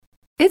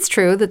It's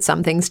true that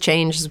some things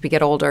change as we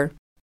get older.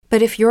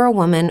 But if you're a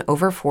woman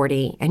over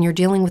 40 and you're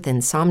dealing with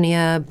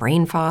insomnia,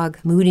 brain fog,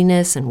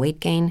 moodiness, and weight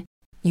gain,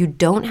 you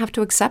don't have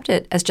to accept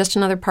it as just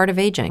another part of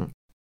aging.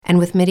 And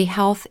with MIDI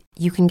Health,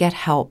 you can get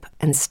help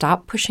and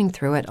stop pushing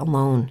through it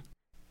alone.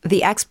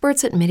 The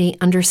experts at MIDI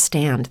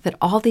understand that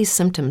all these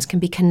symptoms can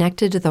be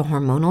connected to the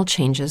hormonal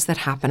changes that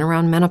happen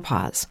around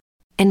menopause,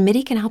 and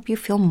MIDI can help you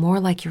feel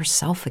more like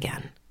yourself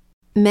again.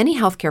 Many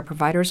healthcare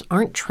providers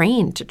aren't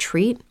trained to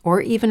treat or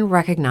even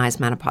recognize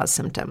menopause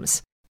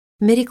symptoms.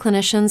 MIDI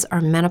clinicians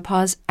are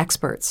menopause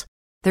experts.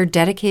 They're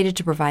dedicated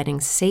to providing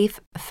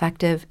safe,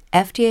 effective,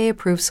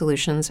 FDA-approved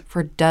solutions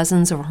for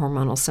dozens of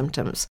hormonal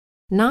symptoms,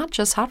 not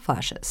just hot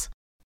flashes.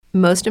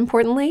 Most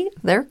importantly,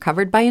 they're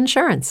covered by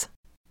insurance.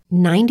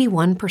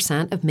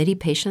 91% of MIDI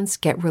patients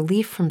get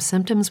relief from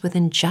symptoms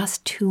within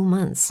just 2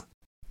 months.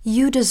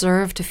 You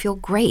deserve to feel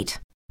great.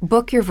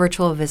 Book your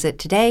virtual visit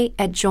today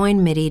at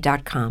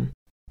joinmidi.com.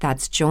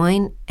 That's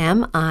joinmidi.com.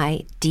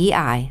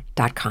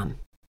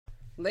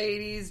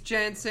 Ladies,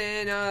 gents,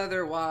 and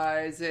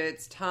otherwise,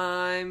 it's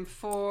time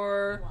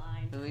for...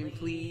 Wine,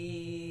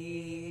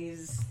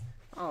 please.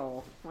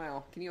 Oh,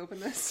 wow. Can you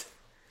open this?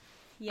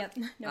 Yep,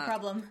 no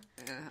problem.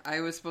 I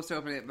was supposed to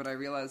open it, but I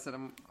realized that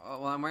I'm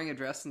wearing a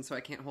dress, and so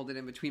I can't hold it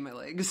in between my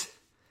legs.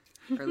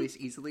 Or at least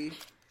easily.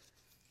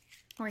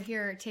 We're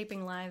here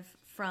taping live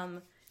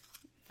from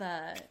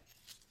the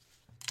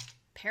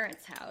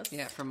parents' house.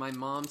 Yeah, from my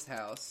mom's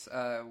house.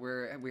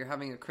 We're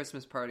having a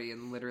Christmas party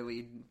in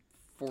literally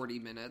 40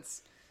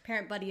 minutes.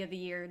 Parent Buddy of the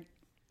Year,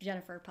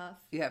 Jennifer Puff.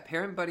 Yeah,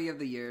 Parent Buddy of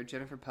the Year,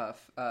 Jennifer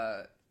Puff.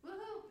 Yeah,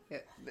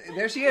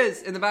 there she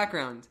is in the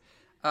background.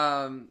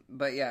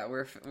 But yeah,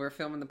 we're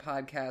filming the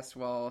podcast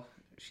while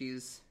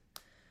she's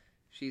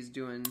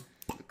doing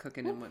the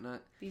cooking and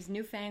whatnot. These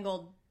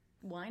newfangled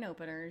wine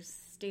openers,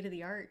 state of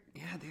the art.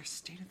 Yeah, they're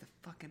state of the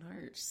fucking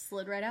art.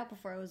 Slid right out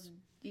before I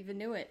even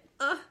knew it.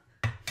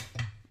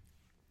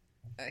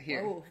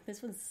 Here. Oh,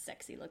 this one's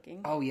sexy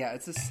looking. Oh yeah,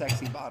 it's a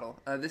sexy bottle.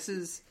 This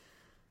is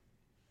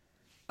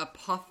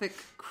Apothic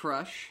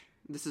Crush.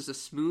 This is a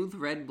smooth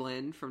red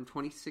blend from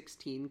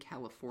 2016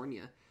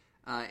 California.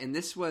 And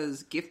this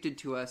was gifted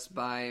to us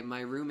by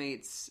my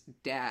roommate's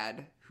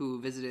dad, who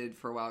visited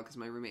for a while because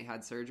my roommate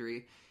had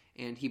surgery.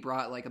 And he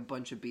brought, like, a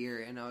bunch of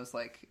beer. And I was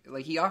like,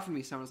 he offered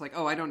me some. I was like,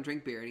 oh, I don't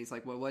drink beer. And he's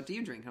like, well, what do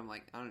you drink? And I'm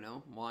like, I don't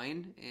know,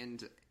 wine.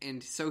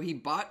 And so he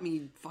bought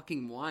me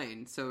fucking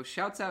wine. So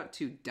shouts out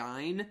to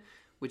Dine,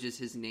 which is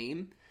his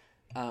name.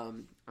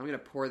 I'm going to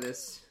pour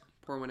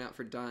one out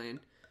for Dine.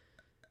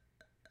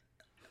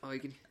 Oh, you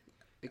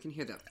can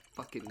hear that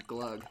fucking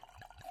glug.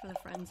 For the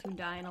friends who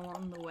dine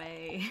along the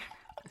way.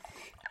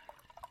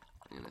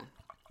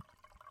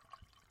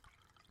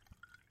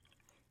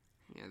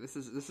 Yeah, this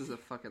is a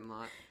fucking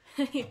lot.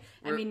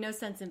 I mean, no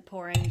sense in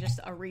pouring just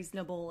a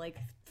reasonable,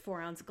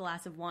 4-ounce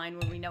glass of wine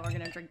when we know we're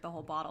going to drink the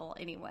whole bottle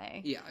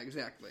anyway. Yeah,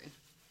 exactly.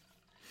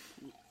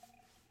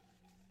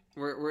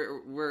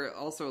 We're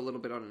also a little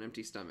bit on an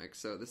empty stomach,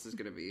 so this is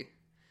going to be...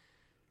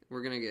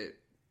 We're going to get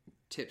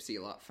tipsy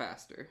a lot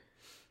faster.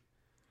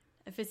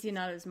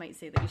 Aficionados might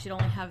say that you should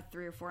only have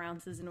 3 or 4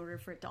 ounces in order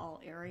for it to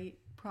all aerate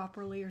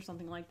properly or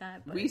something like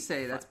that. But we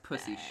say that's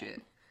pussy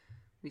shit.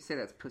 We say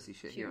that's pussy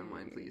shit. Cheers. Here on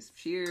Wine, please.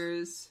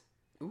 Cheers.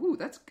 Ooh,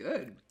 that's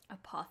good.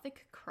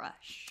 Apothic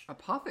Crush.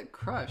 Apothic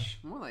Crush.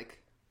 More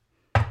like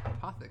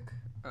Apothic.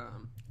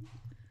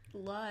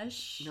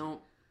 Lush.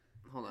 No,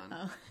 hold on.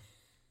 Oh.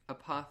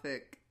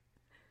 Apothic.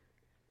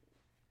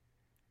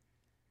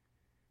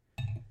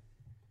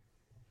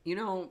 You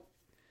know...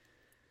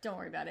 Don't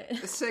worry about it.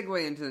 A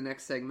segue into the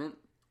next segment.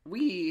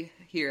 We,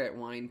 here at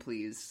Wine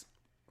Please,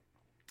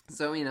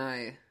 Zoe and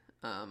I...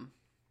 in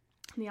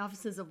the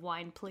offices of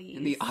Wine Please.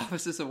 In the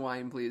offices of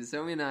Wine Please,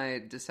 Zoe and I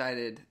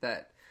decided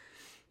that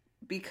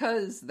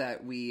because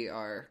that we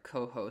are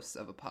co-hosts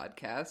of a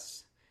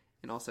podcast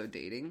and also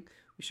dating,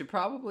 we should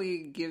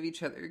probably give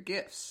each other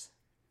gifts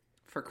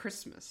for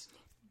Christmas.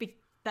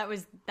 That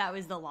was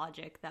the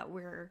logic, that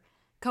we're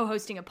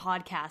co-hosting a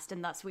podcast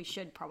and thus we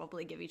should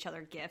probably give each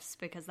other gifts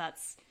because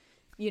that's...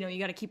 You know, you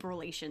got to keep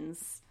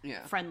relations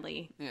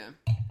friendly. Yeah.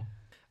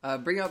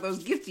 Bring out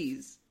those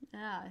gifties.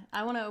 Yeah,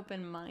 I want to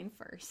open mine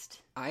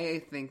first.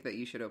 I think that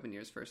you should open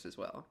yours first as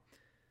well.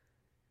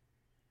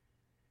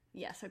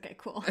 Yes. Okay.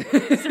 Cool.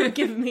 So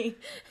give me.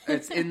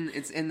 It's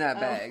in that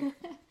bag.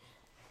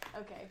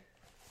 Okay.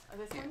 Oh,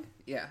 this one.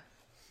 Yeah.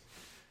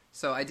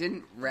 So I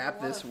didn't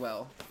wrap this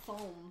well.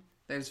 Foam.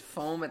 There's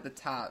foam at the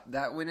top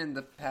that went in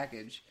the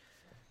package.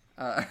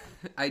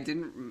 I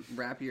didn't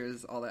wrap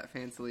yours all that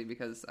fancily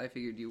because I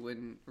figured you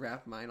wouldn't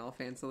wrap mine all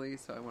fancily,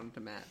 so I wanted to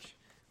match.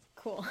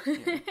 Cool.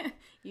 Yeah.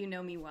 You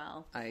know me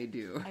well. I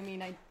do. I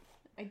mean, I...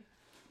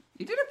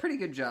 You did a pretty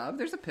good job.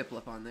 There's a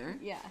piplup on there.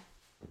 Yeah.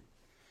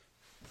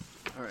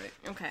 All right.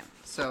 Okay.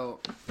 So...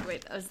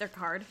 Wait, is there a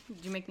card?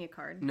 Did you make me a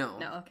card? No.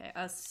 No, okay.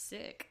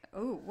 Sick.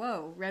 Oh,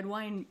 whoa. Red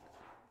wine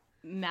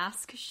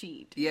mask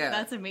sheet. Yeah.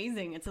 That's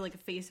amazing. It's like a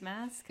face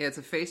mask? Yeah, it's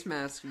a face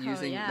mask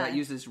that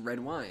uses red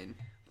wine.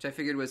 Which I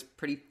figured was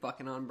pretty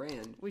fucking on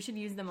brand. We should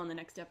use them on the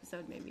next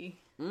episode, maybe.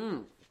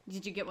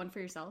 Did you get one for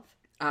yourself?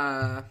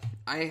 I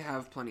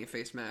have plenty of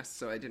face masks,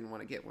 so I didn't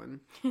want to get one.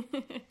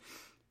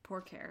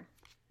 Poor care.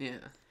 Yeah.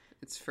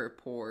 It's for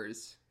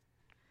pores.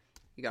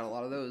 You got a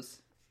lot of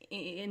those.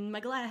 In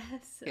my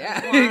glass. Yeah.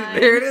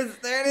 There it is.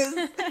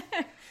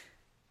 Okay.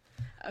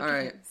 All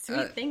right.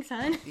 Sweet. Thanks,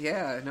 hon.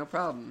 Yeah, no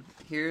problem.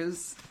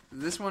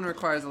 This one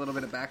requires a little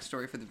bit of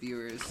backstory for the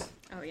viewers.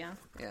 Oh, yeah?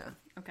 Yeah.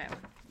 Okay.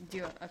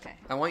 Do it. Okay.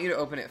 I want you to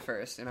open it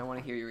first, and I want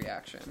to hear your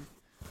reaction.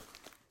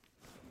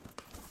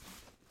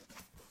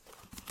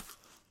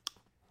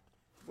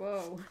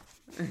 Whoa.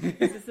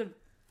 Is this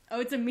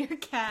it's a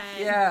meerkat.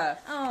 Yeah.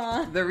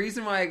 Aww. The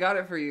reason why I got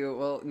it for you,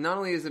 well, not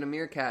only is it a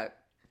meerkat,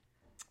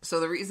 so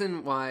the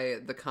reason why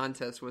the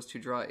contest was to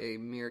draw a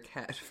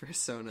meerkat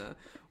persona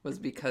was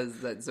because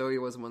that Zoe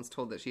was once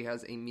told that she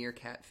has a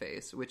meerkat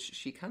face, which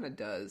she kind of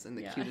does in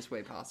the cutest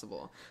way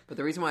possible. But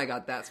the reason why I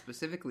got that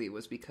specifically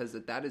was because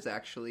that is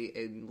actually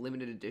a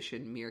limited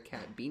edition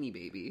meerkat Beanie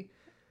Baby.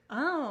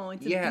 Oh,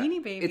 it's a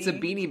Beanie Baby. It's a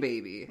Beanie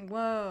Baby.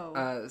 Whoa.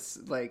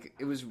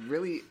 It was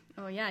really...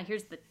 Oh, yeah,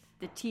 here's the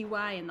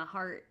TY and the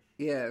heart.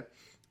 Yeah.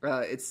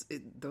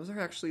 Those are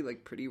actually,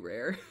 like, pretty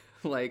rare.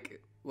 Like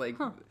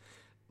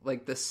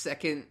the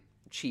second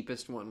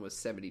cheapest one was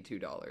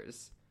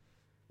 $72.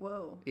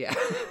 Whoa. Yeah.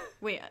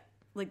 Wait,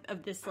 like,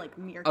 of this, like,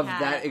 meerkat of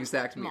that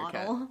exact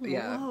meerkat. model?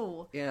 Yeah.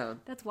 Whoa. Yeah.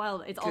 That's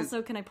wild. It's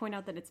also, can I point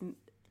out that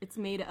it's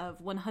made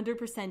of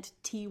 100%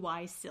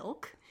 TY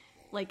silk?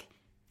 Like...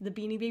 The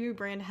Beanie Baby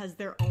brand has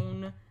their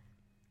own...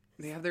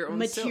 They have their own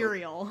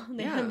material. Silk.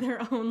 They have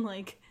their own,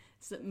 like,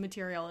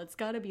 material. It's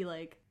got to be,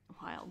 like,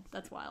 wild.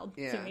 That's wild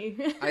to me.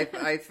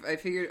 I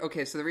figured...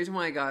 Okay, so the reason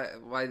why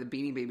the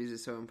Beanie Babies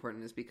is so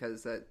important is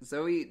because that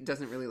Zoe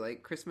doesn't really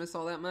like Christmas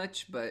all that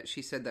much, but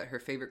she said that her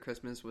favorite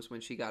Christmas was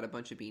when she got a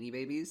bunch of Beanie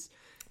Babies.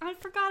 I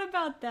forgot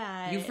about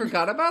that. You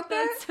forgot about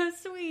that?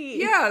 That's so sweet.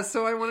 Yeah,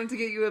 so I wanted to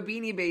get you a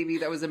Beanie Baby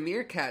that was a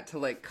meerkat to,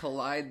 like,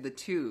 collide the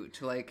two.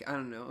 To, like, I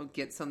don't know,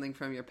 get something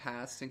from your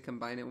past and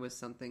combine it with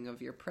something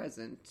of your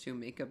present to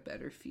make a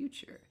better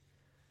future.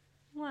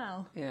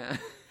 Wow. Yeah.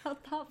 How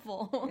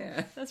thoughtful.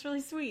 Yeah. That's really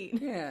sweet.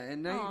 Yeah,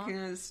 and now you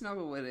can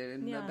snuggle with it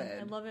in the bed.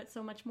 I love it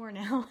so much more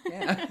now.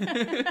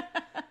 Yeah.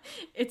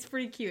 It's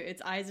pretty cute.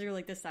 Its eyes are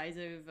like the size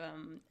of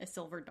a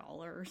silver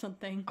dollar or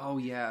something. Oh,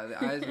 yeah.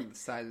 The eyes are the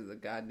size of the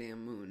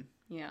goddamn moon.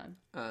 Yeah.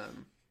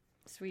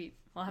 Sweet.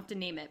 I'll have to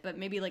name it, but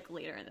maybe like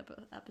later in the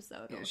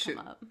episode it'll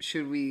come up.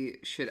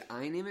 Should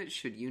I name it?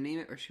 Should you name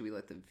it? Or should we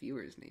let the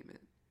viewers name it?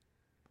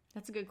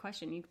 That's a good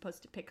question. You can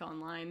post a pic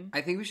online. I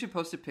think we should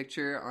post a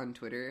picture on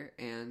Twitter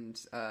and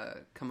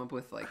come up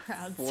with like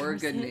 4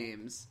 good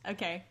names.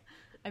 Okay.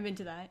 I'm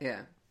into that.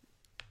 Yeah.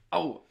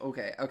 Oh,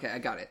 okay. Okay, I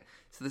got it.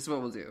 So this is what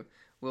we'll do.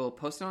 We'll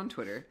post it on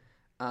Twitter,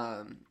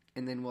 and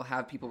then we'll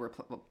have people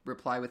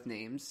reply with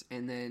names,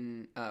 and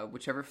then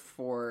whichever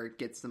 4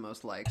 gets the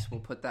most likes,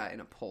 we'll put that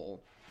in a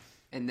poll.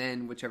 And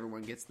then whichever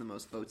one gets the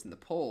most votes in the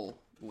poll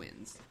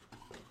wins.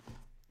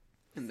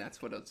 And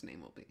that's what Oat's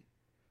name will be.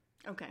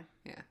 Okay.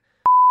 Yeah.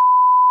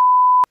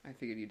 I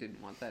figured you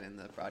didn't want that in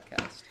the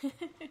broadcast.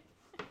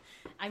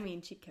 I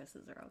mean, cheek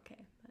kisses are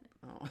okay,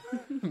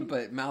 but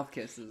but mouth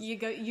kisses. You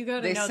go.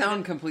 They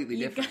sound completely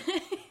different.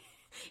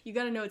 You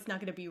got to know it's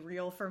not going to be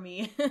real for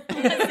me.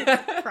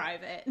 It's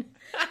private.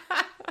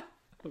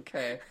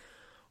 Okay.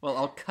 Well,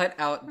 I'll cut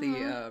out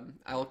the.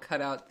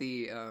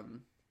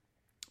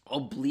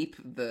 I'll bleep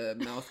the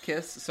mouth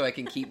kiss so I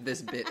can keep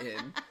this bit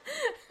in.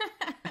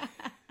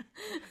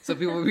 So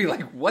people will be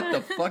like, "What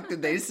the fuck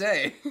did they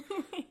say?"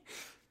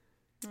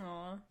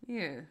 Aw.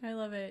 Yeah. I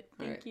love it.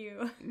 Thank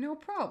you. No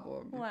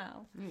problem.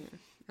 Wow. Yeah.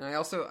 And I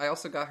also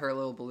got her a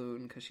little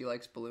balloon because she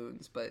likes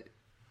balloons, but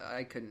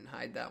I couldn't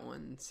hide that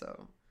one,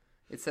 so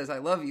it says "I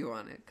love you"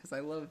 on it because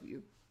I love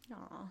you.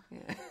 Aw.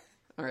 Yeah.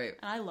 All right.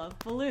 I love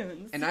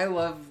balloons. And I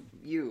love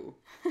you.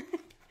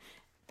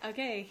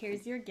 Okay,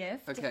 here's your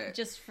gift. Okay.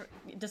 Just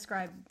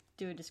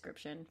do a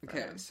description.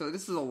 Okay, so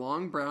this is a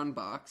long brown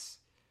box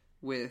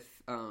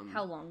with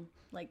how long?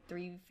 Like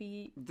 3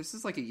 feet? This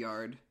is like a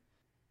yard.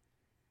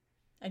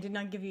 I did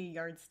not give you a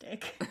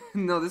yardstick.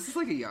 No, this is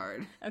like a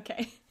yard.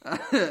 Okay.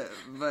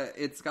 But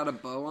it's got a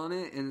bow on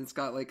it, and it's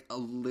got like a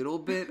little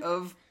bit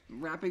of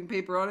wrapping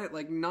paper on it.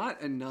 Like,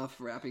 not enough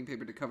wrapping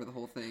paper to cover the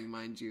whole thing,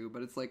 mind you,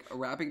 but it's like a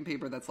wrapping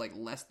paper that's like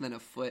less than a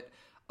foot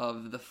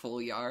of the full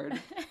yard.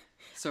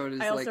 So it is.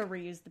 I also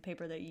reused the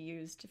paper that you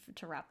used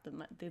to wrap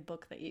the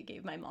book that you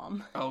gave my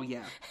mom. Oh,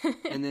 yeah.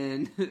 And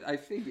then I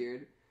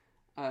figured,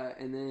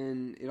 and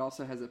then it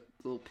also has a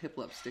little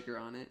Piplup sticker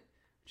on it,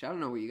 which I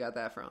don't know where you got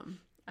that from.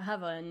 I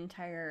have an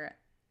entire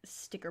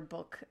sticker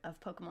book of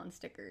Pokemon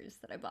stickers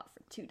that I bought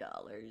for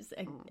 $2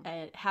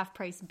 at Half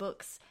Price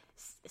Books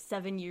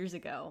 7 years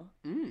ago.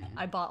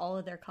 I bought all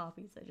of their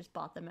copies. I just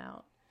bought them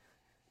out.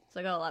 So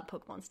I got a lot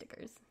of Pokemon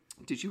stickers.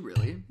 Did you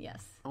really?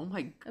 Yes. Oh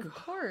my god. Of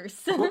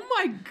course. Oh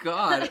my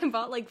god. I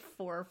bought like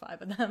 4 or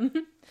 5 of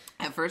them.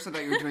 At first I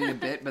thought you were doing a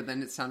bit, but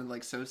then it sounded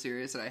like so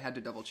serious that I had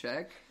to double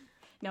check.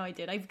 No, I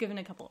did. I've given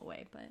a couple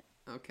away, but...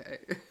 Okay.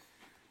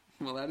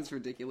 Well, that is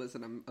ridiculous,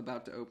 and I'm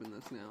about to open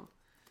this now.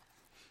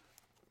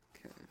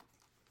 Okay.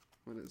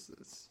 What is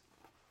this?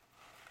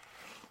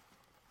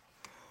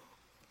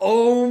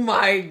 Oh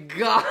my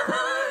god.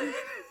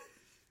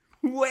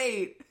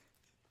 Wait.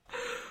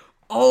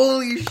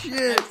 Holy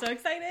shit. I'm so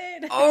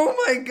excited. Oh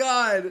my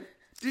god.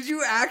 Did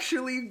you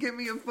actually give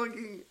me a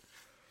fucking...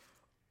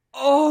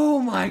 Oh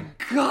my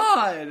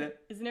god.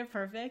 Isn't it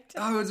perfect?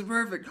 Oh, it's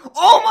perfect.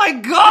 Oh my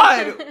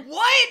god.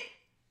 What?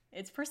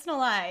 It's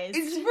personalized.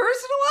 It's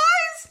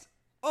personalized?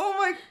 Oh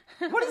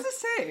my... What does it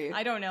say?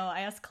 I don't know.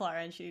 I asked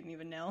Clara and she didn't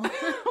even know.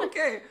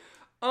 Okay.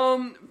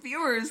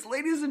 Viewers,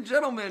 ladies and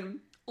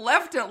gentlemen,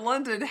 Left at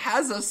London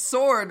has a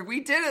sword.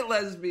 We did it,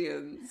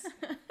 lesbians.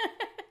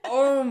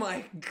 Oh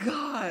my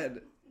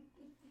god.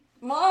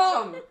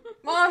 Mom,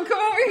 come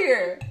over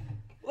here.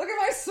 Look at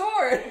my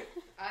sword.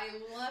 I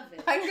love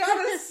it. I got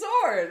a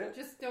sword.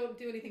 Just don't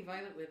do anything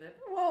violent with it.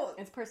 Well,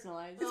 It's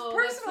personalized. it's Oh,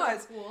 personalized.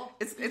 That's so cool.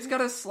 It's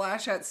got a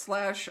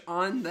 /@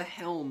 on the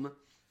helm.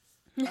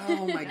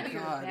 Oh my Now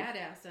you're a god.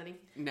 badass, honey.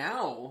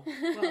 Now.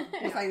 Well,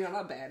 Was I not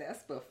a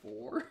badass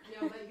before?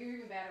 no, but you're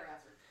even badder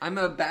asser. I'm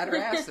a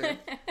badderasser.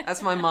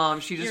 That's my mom.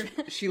 She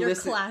just Your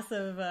listens. class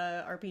of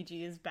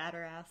RPG is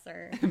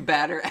badderasser.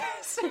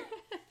 Badderasser.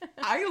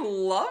 I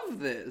love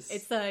this.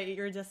 It's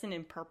iridescent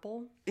in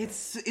purple.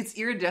 It's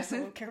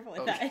iridescent. Oh, careful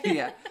with Okay, that.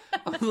 yeah.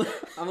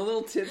 I'm a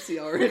little tipsy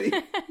already.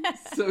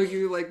 So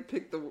you like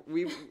pick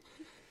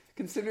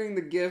considering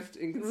the gift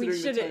and We considering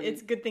should. the timing.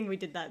 It's a good thing we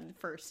did that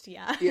first.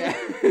 Yeah. Yeah.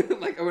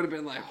 Like I would have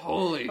been like,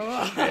 holy shit.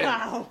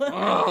 Wow.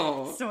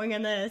 Oh.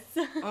 Swinging this.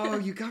 Oh,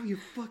 you got me a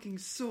fucking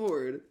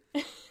sword.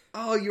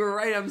 Oh, you were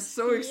right. I'm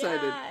so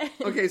excited. Yeah.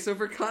 Okay, so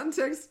for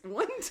context,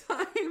 one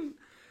time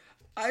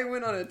I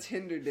went on a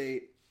Tinder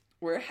date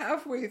where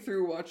halfway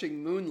through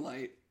watching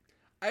Moonlight,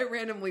 I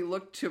randomly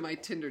looked to my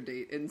Tinder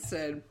date and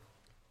said,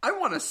 I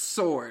want a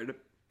sword.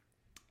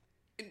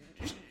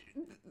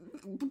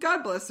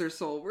 God bless their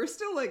soul. We're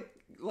still like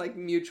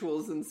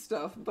mutuals and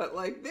stuff, but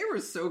like they were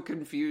so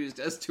confused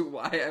as to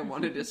why I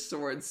wanted a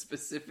sword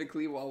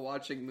specifically while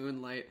watching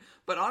Moonlight.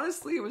 But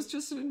honestly, it was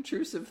just an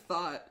intrusive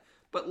thought.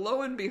 But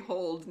lo and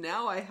behold,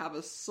 now I have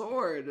a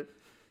sword.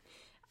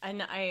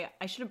 And I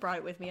should have brought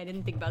it with me. I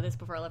didn't think about this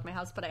before I left my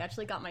house, but I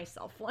actually got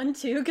myself one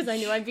too because I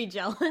knew I'd be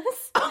jealous.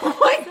 Oh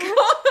my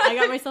god! I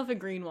got myself a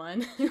green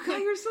one. You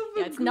got yourself a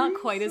Yeah, it's not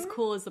green quite as sword?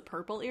 cool as the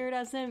purple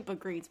iridescent, but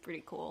green's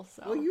pretty cool.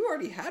 So Well, you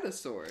already had a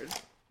sword.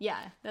 yeah,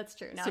 that's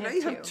true. Now So I now have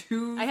you two. have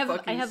two I have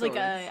fucking like swords.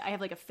 I have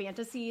like a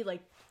fantasy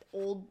like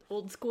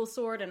old school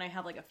sword, and I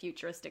have like a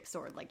futuristic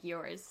sword like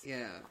yours.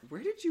 Yeah.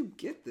 Where did you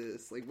get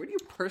this? Like, where do you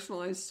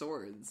personalize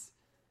swords?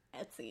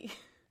 Etsy.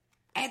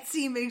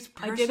 Etsy makes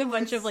I personalized did a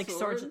bunch of like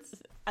swords?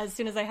 searches. As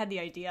soon as I had the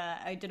idea,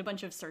 I did a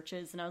bunch of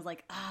searches, and I was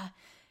like,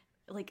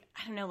 like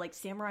I don't know, like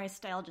samurai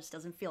style just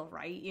doesn't feel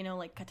right, you know,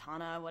 like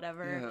katana,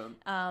 whatever.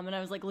 And I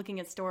was like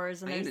looking at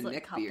stores, and I need there's a like a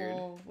neck beard.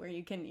 couple where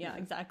you can, yeah,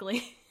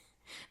 exactly.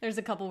 There's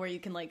a couple where you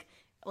can like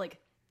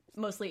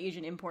mostly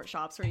Asian import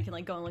shops where you can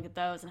like go and look at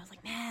those, and I was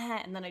like, nah.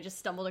 And then I just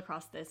stumbled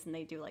across this, and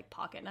they do like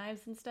pocket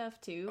knives and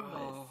stuff too.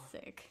 But it's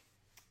sick.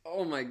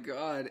 Oh my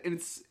god. And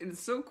it's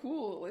so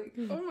cool. Like,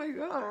 Hmm. oh my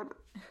god.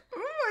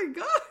 Oh my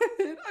god.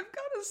 I've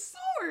got a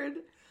sword.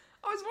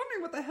 I was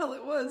wondering what the hell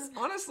it was.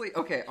 Honestly,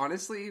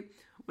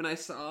 when I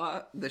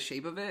saw the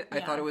shape of it, I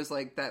Yeah. thought it was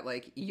like that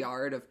like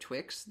yard of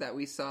Twix that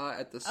we saw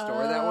at the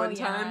store that one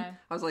time. yeah.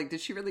 I was like,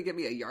 did she really get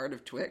me a yard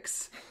of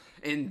Twix?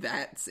 And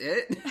that's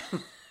it?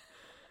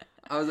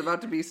 I was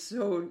about to be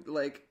so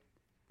like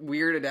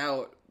weirded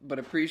out but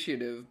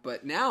appreciative,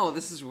 but now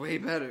this is way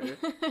better.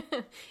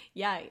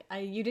 Yeah,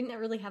 you didn't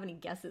really have any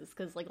guesses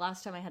because like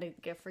last time I had a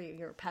gift for you,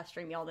 you were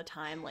pestering me all the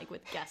time like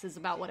with guesses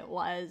about what it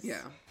was.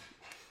 Yeah.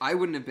 I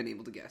wouldn't have been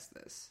able to guess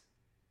this.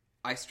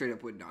 I straight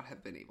up would not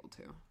have been able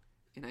to.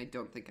 And I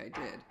don't think I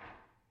did.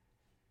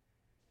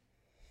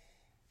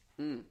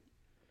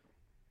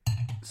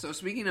 So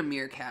speaking of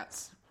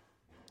meerkats,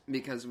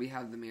 because we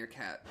have the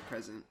meerkat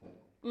present,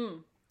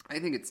 I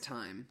think it's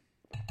time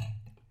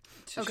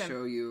to Okay.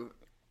 show you.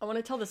 I want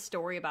to tell the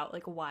story about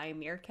like why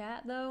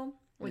meerkat though,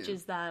 which Yeah.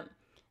 is that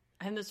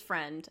I have this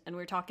friend and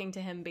we're talking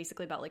to him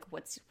basically about like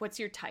what's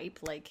your type,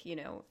 like, you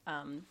know,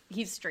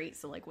 he's straight,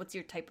 so like what's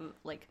your type of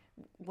like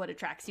what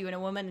attracts you in a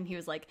woman, and he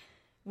was like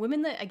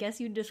women that I guess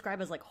you'd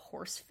describe as like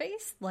horse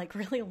face, like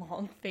really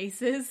long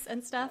faces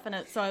and stuff,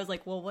 and so I was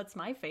like, well, what's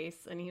my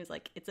face? And he was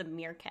like, it's a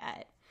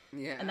meerkat.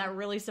 Yeah. And that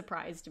really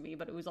surprised me,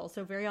 but it was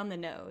also very on the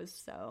nose,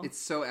 so It's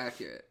so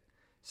accurate.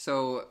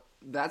 So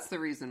that's the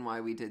reason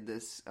why we did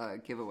this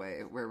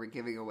giveaway, where we're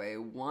giving away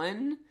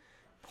one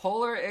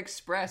Polar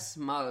Express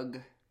mug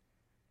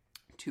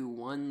to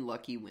one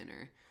lucky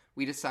winner.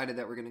 We decided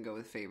that we're going to go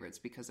with favorites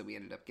because we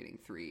ended up getting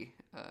three.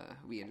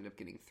 We ended up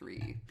getting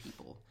 3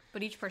 people.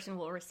 but each person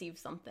will receive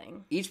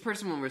something. Each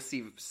person will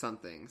receive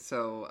something.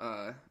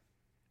 So,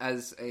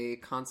 as a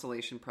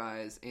consolation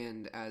prize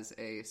and as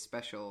a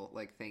special,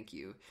 like, thank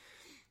you,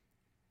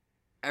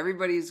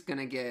 everybody's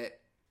gonna get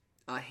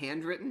a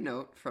handwritten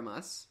note from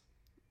us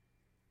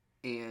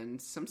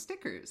and some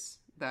stickers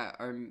that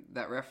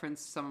reference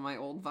some of my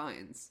old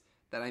vines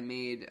that I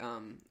made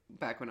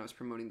back when I was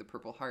promoting the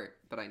Purple Heart,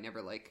 but I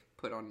never like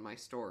put on my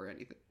store or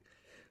anything.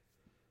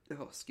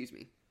 Oh, excuse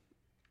me.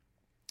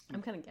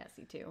 I'm kind of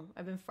gassy too.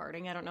 I've been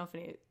farting. I don't know if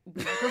the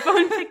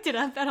microphone picked it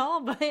up at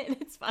all, but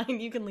it's fine.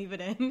 You can leave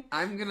it in.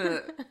 I'm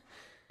gonna...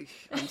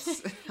 I'm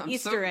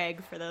Easter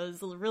egg for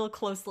those real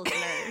close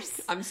listeners.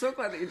 I'm so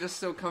glad that you're just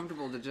so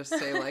comfortable to just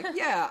say, like,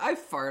 yeah, I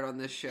fart on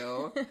this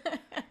show.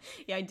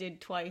 Yeah, I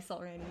did twice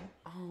already.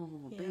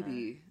 Oh, Yeah.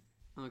 baby.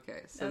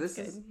 Okay, so That's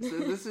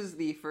this is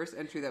the first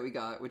entry that we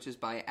got, which is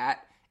by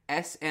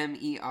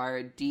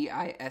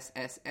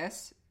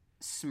 @SMERDISSS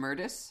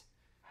Smurtus.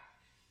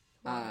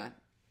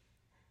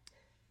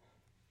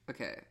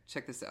 Okay,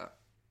 check this out.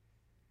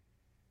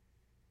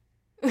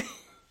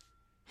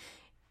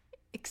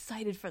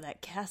 Excited for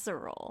that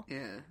casserole.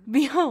 Yeah.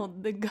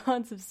 Behold, the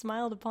gods have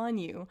smiled upon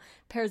you.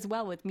 Pairs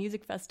well with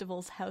music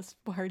festivals, house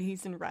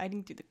parties, and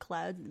riding through the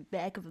clouds in the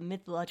back of a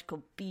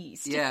mythological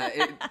beast. Yeah,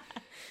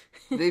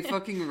 they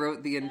fucking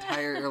wrote the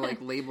entire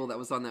like label that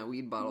was on that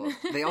weed bottle.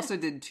 They also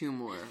did 2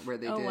 more where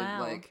they did wow.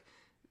 like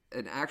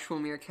an actual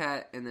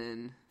meerkat and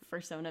then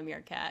Fursona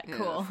meerkat. yeah,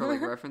 Cool. for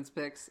like reference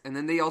pics. And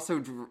then they also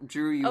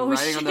drew you Oh,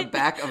 riding on the shit.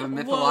 back of a Whoa,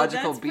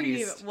 mythological that's pretty-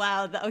 beast.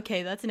 wow.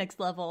 Okay, that's next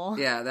level.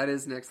 Yeah, that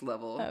is next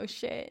level. Oh,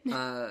 shit.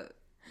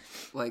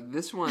 Like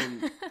this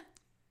one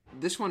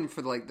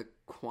for like the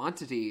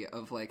quantity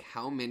of like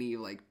how many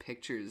like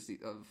pictures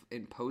of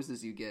and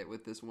poses you get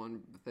with this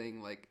one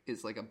thing like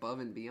is like above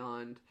and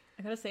beyond.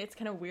 I gotta say, it's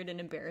kind of weird and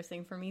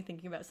embarrassing for me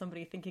thinking about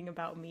somebody thinking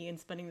about me and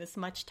spending this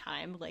much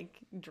time, like,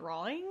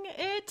 drawing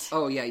it.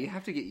 Oh yeah, you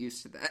have to get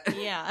used to that.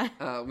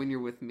 Yeah. When you're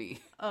with me.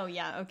 Oh,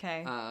 yeah,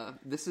 okay.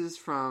 This is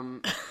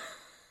from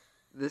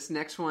this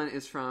next one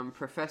is from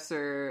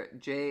Professor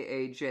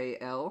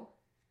JAJL.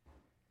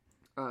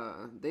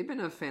 They've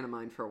been a fan of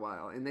mine for a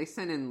while, and they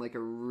sent in like a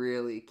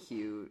really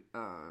cute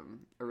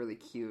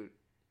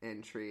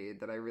entry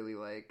that I really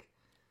like.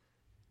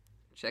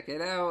 Check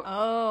it out.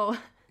 Oh,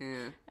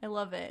 Yeah. I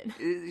love it.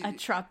 It-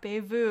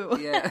 Attrape-vous.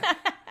 Yeah.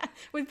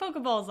 With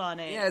Pokeballs on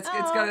it. Yeah, it's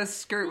got a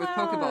skirt with wow,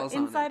 Pokeballs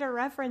on it. Insider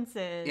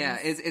references. Yeah,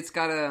 it's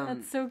got a...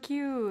 That's so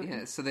cute.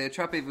 Yeah, so the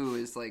Attrape-vous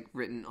is like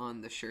written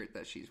on the shirt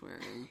that she's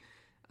wearing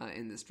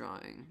in this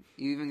drawing.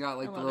 You even got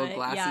like I the love little it.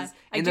 glasses. Yeah.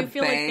 I and do the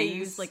feel like they bangs.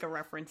 used like a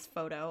reference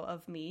photo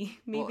of me,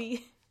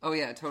 maybe. Oh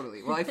yeah,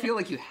 totally. Well, I feel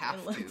like you have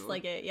It to. looks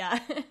like it, yeah.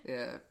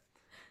 Yeah.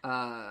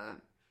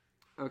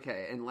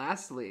 Okay, and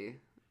lastly,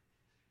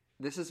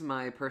 this is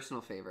my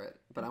personal favorite,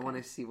 but I want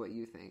to see what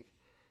you think.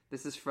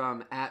 This is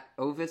from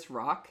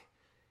 @OvisRock,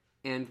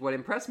 and what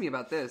impressed me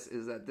about this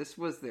is that this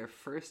was their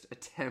first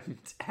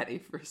attempt at a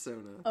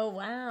fursona Oh,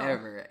 wow.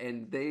 ever,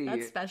 and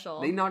That's special.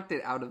 They knocked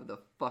it out of the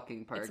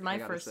fucking park. It's my I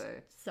gotta first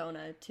say.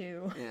 Sona,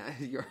 too. Yeah,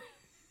 you're.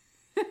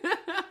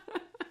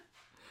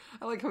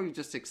 I like how you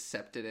just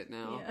accepted it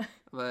now. Yeah.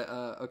 But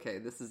okay,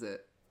 this is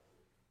it.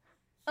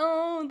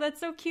 Oh, that's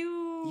so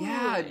cute.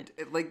 Yeah,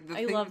 like the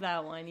I thing, love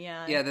that one,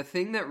 yeah. Yeah, the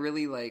thing that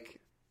really like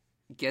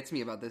gets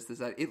me about this is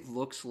that it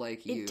looks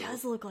like you. It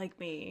does look like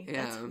me.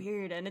 Yeah. That's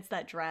weird. And it's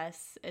that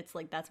dress. It's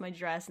like, that's my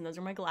dress and those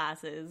are my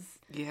glasses.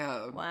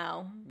 Yeah.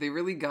 Wow. They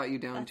really got you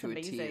down That's to a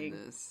T amazing.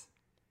 in this.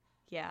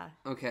 Yeah.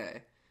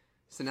 Okay.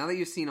 So now that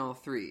you've seen all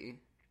 3,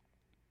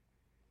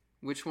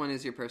 which one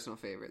is your personal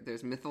favorite?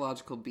 There's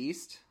Mythological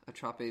Beast,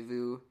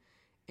 Attrape-vous,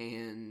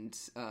 and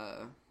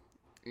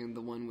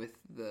the one with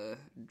the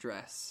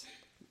dress.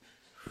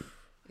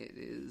 It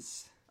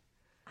is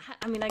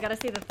I mean, I gotta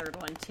say the third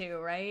one too,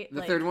 right?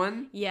 the third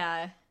one?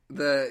 Yeah.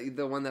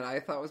 The one that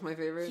I thought was my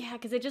favorite? Yeah,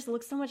 because it just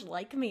looks so much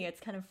like me. It's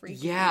kind of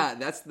freaky. Yeah,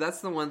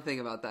 that's the one thing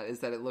about that is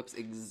that it looks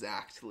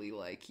exactly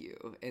like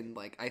you. And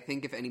like I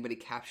think if anybody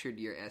captured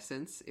your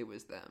essence, it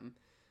was them.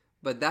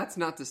 But that's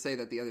not to say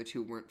that the other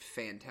 2 weren't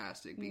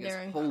fantastic because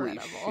They're holy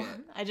incredible.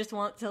 shit. I just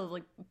want to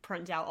like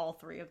print out all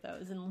 3 of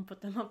those and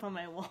put them up on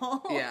my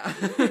wall. Yeah.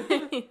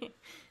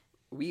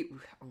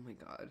 Oh my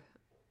god.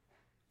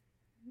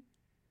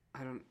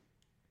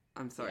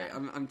 I'm sorry. Yeah.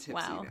 I'm tipsy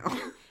Wow. now.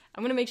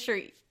 I'm gonna make sure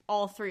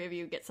all 3 of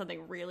you get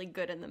something really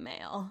good in the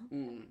mail.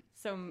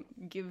 So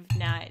DM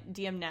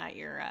Nat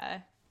your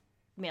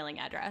mailing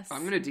address.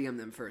 I'm going to DM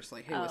them first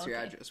like, "Hey, what's your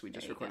okay. address? We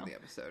just There you recorded go. the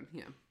episode."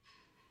 Yeah.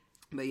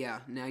 But yeah,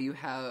 now you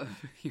have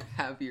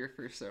your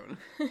fursona.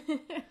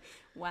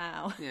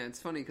 Wow. Yeah, it's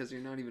funny cuz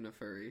you're not even a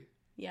furry.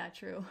 Yeah,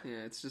 true.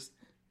 Yeah, it's just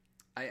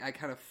I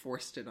kind of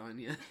forced it on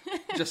you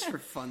just for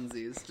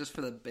funsies, just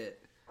for the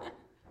bit.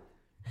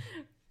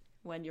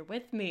 When you're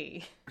with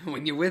me.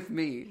 When you're with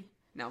me.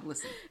 Now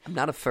listen, I'm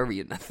not a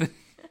furry or nothing.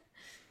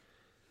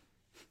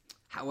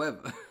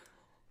 However,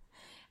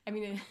 I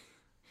mean,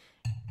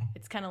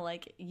 it's kind of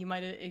like you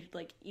might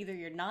like either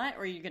you're not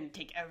or you're gonna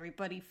take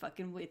everybody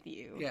fucking with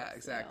you. yeah, So,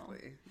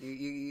 exactly.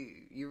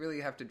 You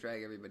really have to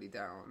drag everybody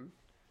down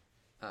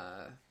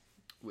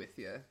with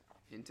you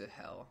into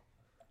hell.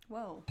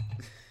 whoa.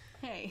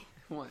 Hey,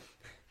 What?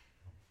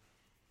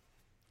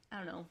 I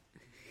don't know.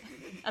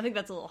 I think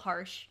that's a little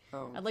harsh.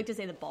 Oh. I'd like to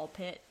say the ball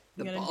pit.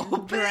 The You're ball gonna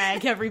pit?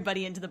 drag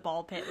everybody into the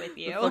ball pit with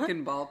you. The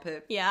fucking ball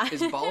pit? Yeah.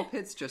 Is ball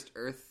pits just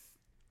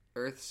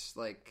Earth's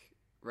like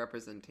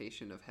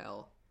representation of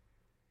hell?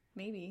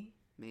 Maybe.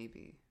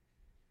 Maybe.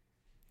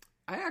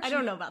 I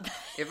don't know about that.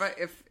 If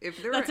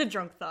there That's were, a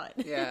drunk thought.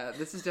 yeah,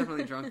 this is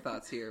definitely drunk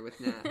thoughts here with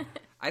Nat.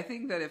 I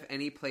think that if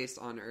any place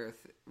on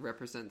Earth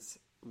represents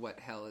what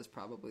hell is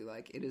probably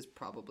like, it is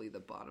probably the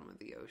bottom of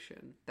the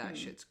ocean. That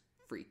shit's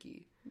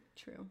freaky.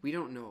 True. We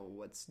don't know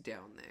what's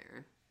down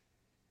there.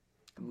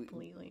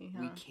 Completely.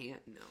 We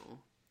can't know.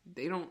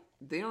 They don't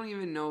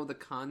even know the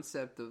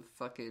concept of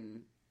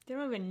fucking... They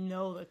don't even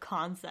know the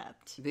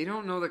concept. They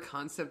don't know the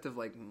concept of,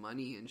 like,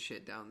 money and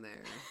shit down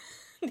there.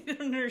 They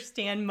don't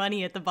understand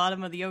money at the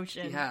bottom of the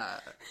ocean. Yeah.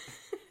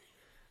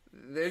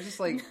 They're just,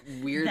 like,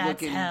 weird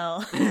That's looking...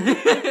 hell.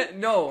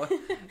 No.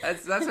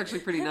 That's actually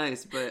pretty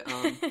nice, but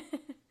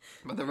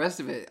the rest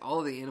of it,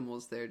 all the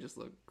animals there just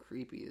look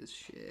creepy as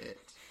shit.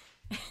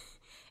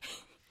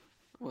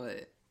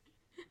 What?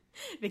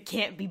 They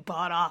can't be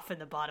bought off in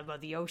the bottom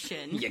of the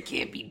ocean. You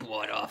can't be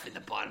bought off in the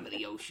bottom of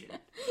the ocean.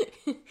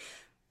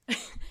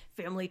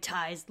 Family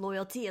ties,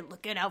 loyalty, and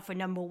looking out for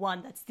number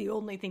one. That's the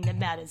only thing that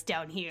matters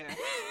down here.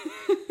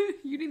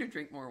 You need to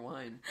drink more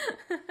wine.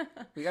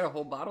 We got a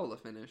whole bottle to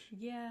finish.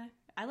 Yeah,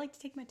 I like to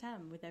take my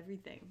time with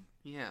everything.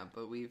 Yeah,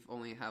 but we've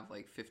only have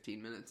like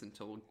 15 minutes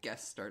until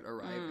guests start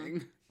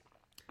arriving.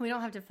 We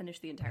don't have to finish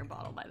the entire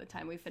bottle by the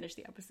time we finish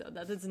the episode.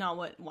 That's not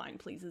what Wine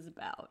Please is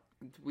about.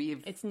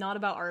 It's not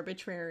about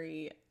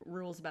arbitrary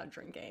rules about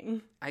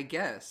drinking. I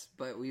guess,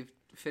 but we've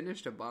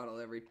finished a bottle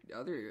every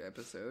other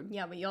episode.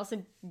 Yeah, but you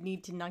also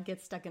need to not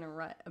get stuck in a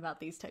rut about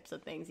these types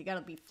of things. You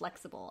gotta be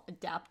flexible,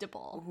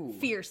 adaptable,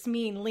 fierce,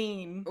 mean,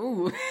 lean.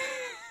 Ooh.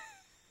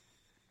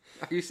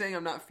 Are you saying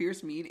I'm not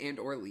fierce, mean, and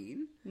or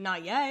lean?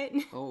 Not yet.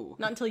 Oh.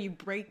 Not until you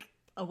break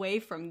away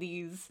from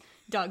these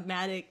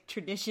dogmatic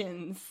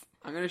traditions.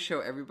 I'm gonna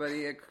show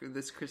everybody at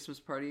this Christmas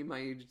party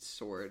my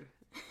sword.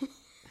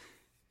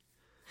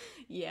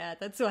 Yeah,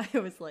 that's why I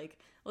was like,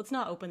 let's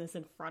not open this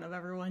in front of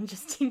everyone,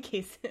 just in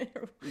case.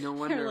 No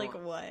wonder. They're like,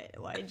 what?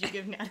 Why did you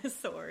give Nat a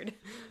sword?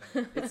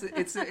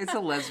 It's a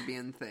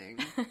lesbian thing.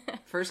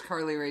 First,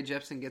 Carly Rae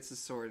Jepsen gets a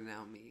sword,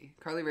 now me.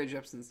 Carly Rae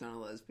Jepsen's not a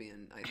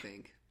lesbian, I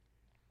think,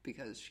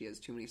 because she has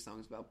too many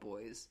songs about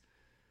boys.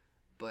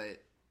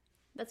 But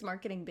that's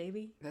marketing,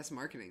 baby. That's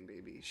marketing,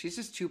 baby. She's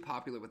just too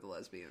popular with the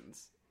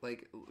lesbians.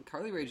 Like,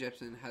 Carly Rae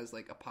Jepsen has,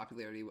 like, a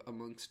popularity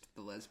amongst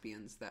the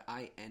lesbians that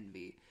I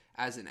envy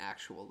as an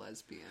actual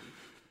lesbian.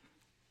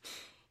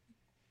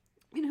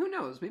 I mean, who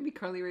knows? Maybe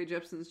Carly Rae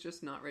Jepsen's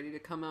just not ready to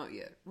come out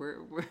yet.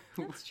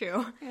 That's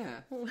true. Yeah.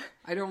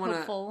 I don't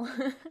want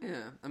to...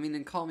 Yeah. I mean,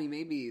 and Call Me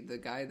Maybe, the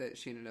guy that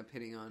she ended up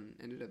hitting on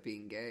ended up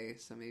being gay,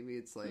 so maybe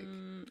it's like...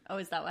 Oh,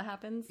 is that what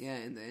happens? Yeah,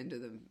 in the end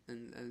of the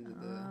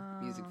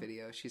music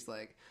video, she's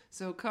like,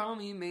 so call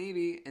me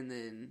maybe, and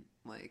then,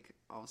 like,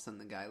 all of a sudden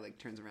the guy, like,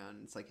 turns around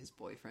and it's, like, his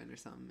boyfriend or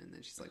something, and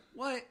then she's like,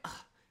 what? Ugh,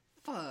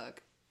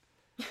 fuck.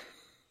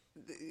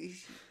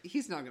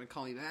 He's not gonna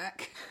call me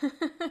back.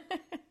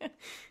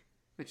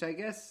 Which I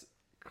guess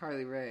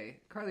Carly Rae,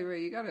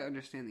 you gotta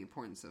understand the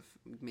importance of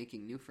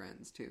making new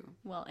friends too.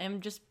 Well,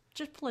 and just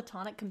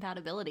platonic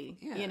compatibility.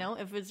 Yeah. You know,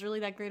 if it's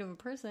really that great of a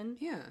person,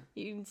 yeah,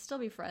 you can still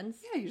be friends.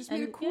 Yeah, you just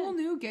made a cool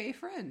new gay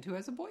friend who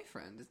has a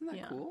boyfriend. Isn't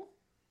that cool?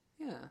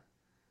 Yeah.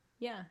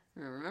 Yeah.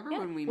 Remember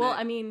when we met? Well,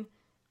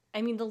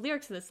 I mean, the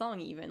lyrics of the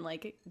song even,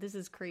 like, this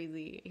is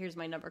crazy. Here's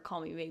my number,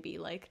 call me maybe.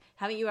 Like,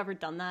 haven't you ever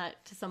done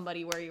that to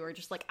somebody where you were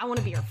just like, I want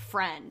to be your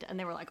friend? And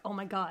they were like, oh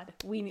my God,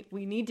 we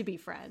need to be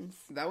friends.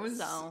 That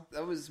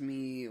was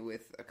me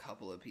with a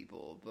couple of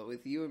people. But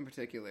with you in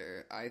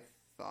particular, I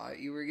thought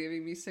you were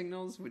giving me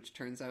signals, which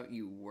turns out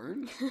you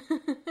weren't.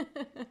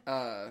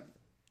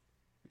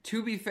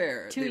 To be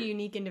fair. Two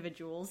unique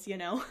individuals, you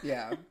know?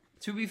 Yeah.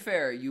 To be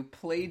fair, you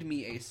played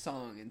me a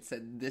song and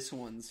said, this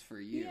one's for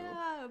you.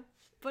 Yeah.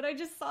 But I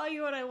just saw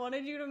you and I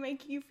wanted you to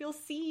make you feel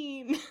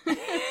seen.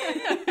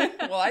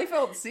 Well, I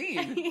felt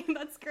seen.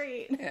 That's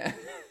great. Yeah.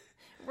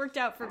 Worked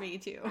out for me,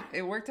 too.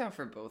 It worked out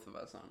for both of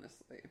us,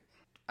 honestly.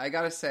 I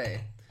gotta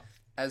say,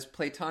 as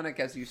platonic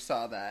as you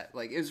saw that,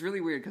 like, it was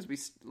really weird because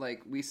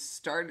we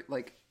started,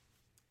 like,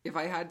 if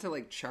I had to,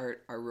 like,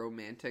 chart our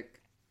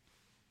romantic,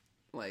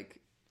 like,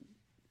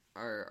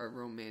 our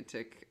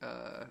romantic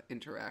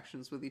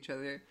interactions with each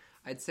other,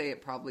 I'd say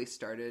it probably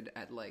started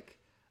at, like,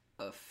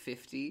 a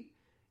 50,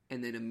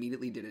 and then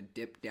immediately did a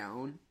dip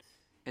down,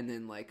 and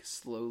then, like,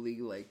 slowly,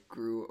 like,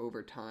 grew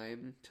over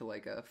time to,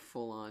 like, a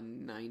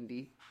full-on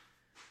 90.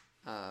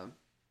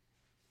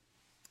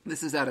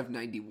 This is out of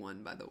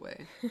 91, by the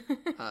way.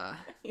 I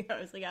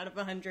was like, out of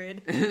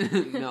 100.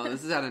 No,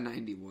 this is out of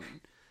 91.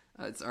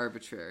 It's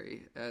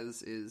arbitrary,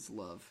 as is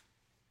love.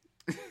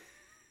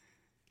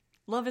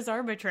 Love is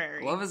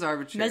arbitrary. Love is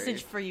arbitrary.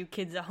 Message for you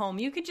kids at home.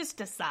 You could just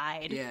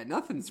decide. Yeah,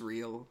 nothing's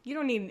real. You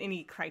don't need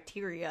any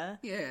criteria.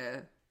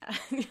 Yeah.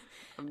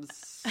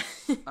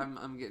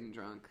 I'm getting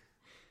drunk.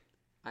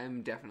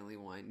 I'm definitely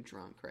wine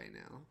drunk right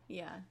now.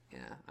 Yeah.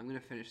 Yeah. I'm gonna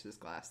finish this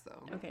glass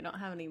though. Okay, don't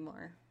have any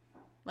more.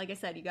 Like I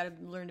said, you gotta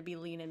learn to be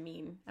lean and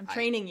mean. I'm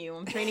training you.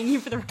 I'm training you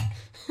for the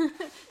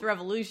the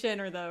revolution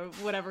or the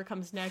whatever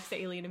comes next,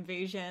 the alien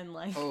invasion.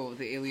 Like, oh,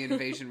 the alien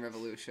invasion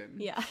revolution.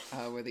 Yeah.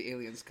 Where the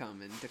aliens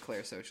come and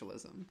declare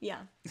socialism. Yeah.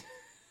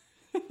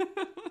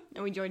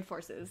 And we join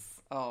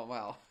forces. Oh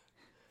wow,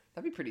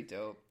 that'd be pretty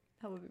dope.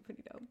 That would be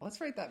pretty dope. Let's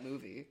write that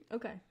movie.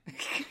 Okay.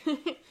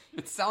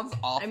 It sounds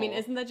awful. I mean,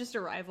 isn't that just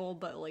Arrival,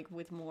 but like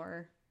with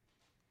more?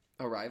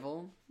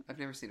 Arrival? I've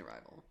never seen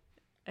Arrival.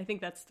 I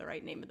think that's the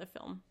right name of the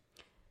film.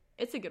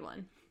 It's a good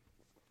one.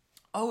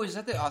 Oh, is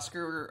that the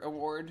Oscar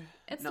award?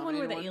 It's the one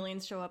where the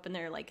aliens show up and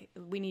they're like,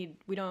 we need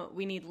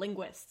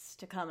linguists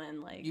to come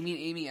and like. You mean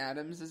Amy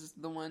Adams is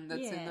the one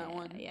that's in that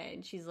one? Yeah,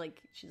 and she's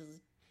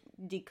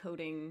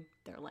decoding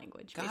their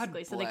language God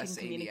basically, so they can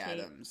communicate.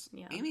 Amy Adams.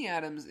 Yeah. Amy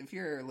Adams, if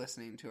you're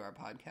listening to our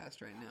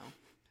podcast right now,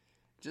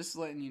 just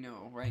letting you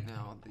know right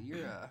now that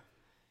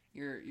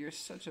you're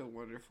such a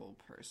wonderful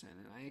person,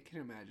 and I can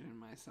imagine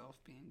myself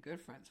being good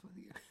friends with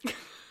you.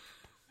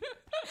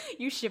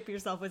 You ship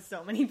yourself with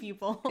so many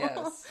people.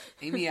 Yes,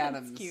 Amy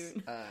Adams. That's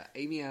cute.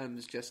 Amy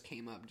Adams just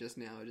came up just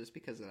now, just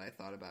because I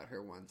thought about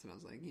her once, and I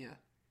was like, yeah,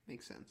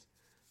 makes sense.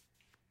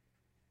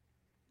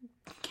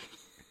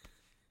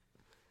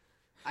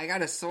 I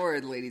got a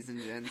sword, ladies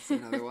and gents,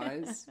 and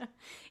otherwise.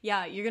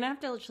 Yeah, you're gonna have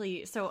to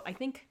actually. So I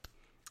think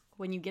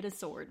when you get a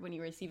sword, when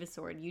you receive a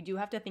sword, you do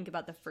have to think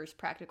about the first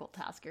practical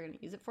task you're gonna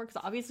use it for, because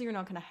obviously you're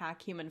not gonna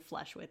hack human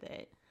flesh with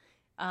it.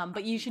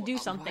 But you should do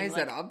something. Why is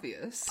that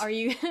obvious? Are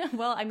you?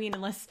 Well, I mean,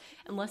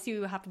 unless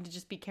you happen to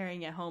just be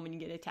carrying it home and you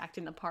get attacked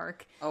in the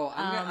park. Oh,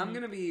 I'm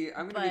gonna be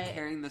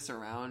carrying this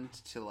around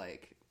to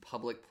like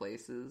public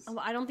places. Oh,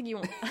 I don't think you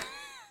want.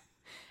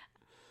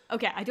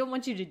 Okay, I don't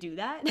want you to do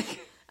that.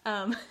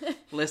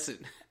 Listen,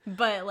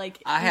 but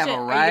like, I have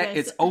a right.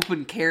 It's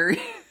open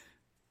carry.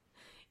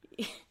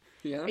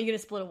 Yeah. Are you gonna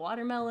split a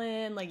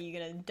watermelon? Like, are you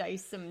gonna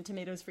dice some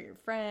tomatoes for your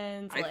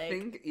friends? I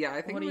think.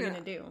 What are you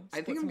gonna do?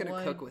 I think I'm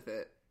gonna cook with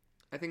it.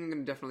 I think I'm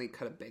gonna definitely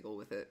cut a bagel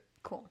with it.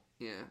 Cool.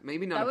 Yeah,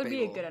 maybe not. That a would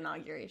bagel. be a good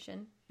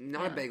inauguration.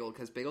 Not a bagel,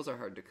 because bagels are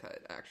hard to cut.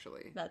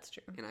 Actually, that's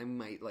true. And I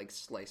might like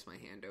slice my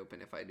hand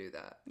open if I do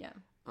that. Yeah.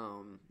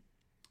 I'm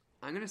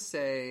gonna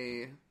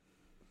say,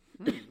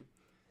 I'm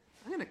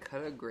gonna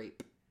cut a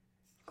grape.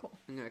 Cool.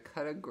 I'm gonna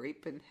cut a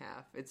grape in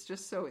half. It's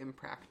just so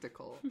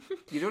impractical.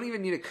 You don't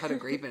even need to cut a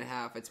grape in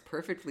half. It's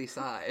perfectly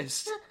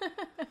sized.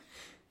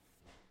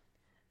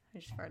 I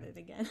just farted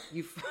again.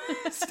 You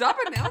stop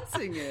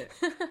announcing it.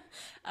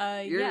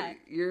 Yeah.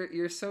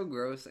 You're so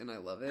gross, and I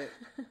love it.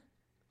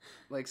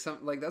 Like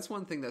that's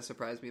one thing that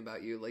surprised me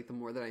about you. Like the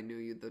more that I knew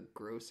you, the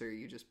grosser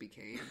you just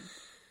became.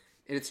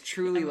 And it's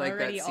truly like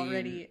that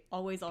scene.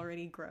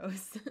 Already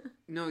gross.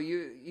 No,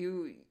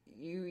 you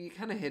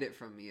kind of hid it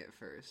from me at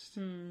first.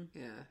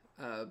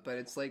 Yeah, but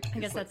it's like I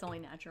guess that's only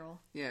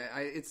natural. Yeah,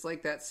 it's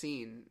like that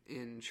scene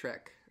in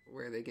Shrek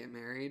where they get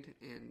married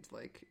and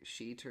like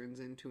she turns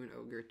into an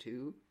ogre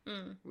too.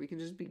 We can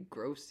just be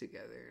gross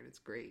together and it's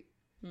great.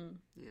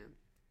 Yeah.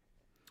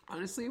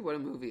 Honestly, what a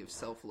movie of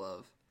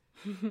self-love.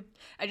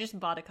 I just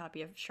bought a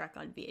copy of Shrek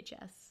on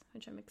VHS,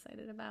 which I'm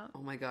excited about.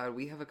 Oh my god,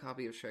 we have a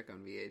copy of Shrek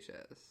on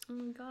VHS. Oh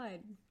my god.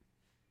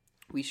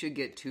 We should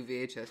get 2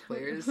 VHS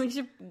players. We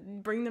should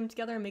bring them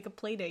together and make a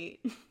play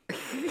date. That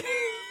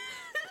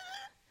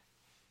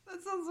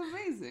sounds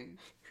amazing.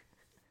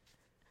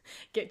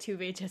 Get 2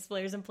 VHS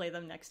players and play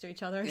them next to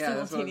each other Yeah,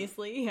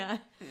 simultaneously. Yeah.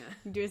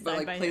 Do a side But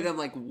like by play side. them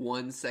like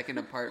 1 second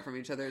apart from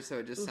each other, so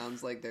it just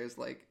sounds like there's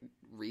like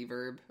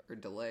reverb or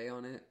delay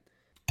on it.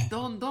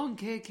 Don't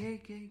K.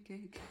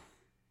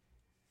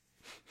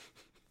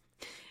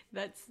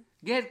 That's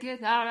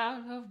Get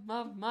out of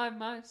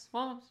my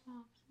swamp.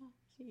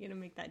 you gonna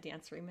make that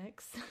dance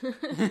remix?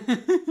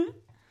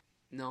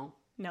 No.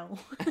 No.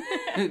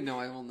 No,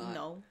 I will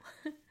not.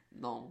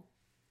 No.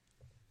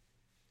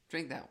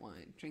 Drink that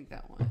wine.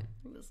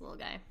 This little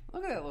guy.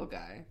 Look at that little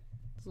guy.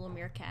 This little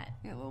meerkat.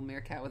 Yeah, a little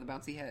meerkat with a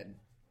bouncy head.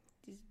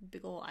 These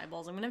big old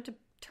eyeballs. I'm gonna have to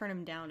turn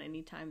him down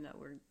anytime that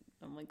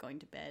I'm like going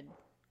to bed.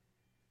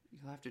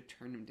 You'll have to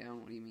turn him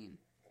down. What do you mean?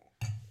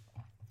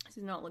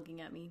 He's not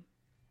looking at me.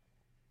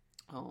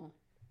 Oh,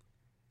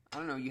 I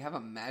don't know. You have a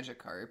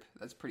Magikarp.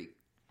 That's pretty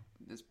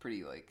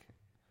like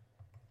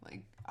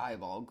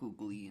eyeball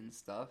googly and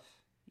stuff.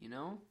 You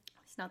know?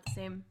 It's not the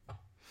same.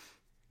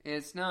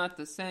 It's not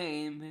the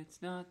same.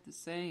 It's not the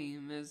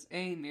same as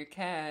a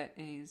meerkat.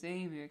 Is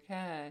a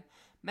meerkat.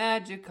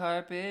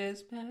 Magikarp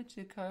is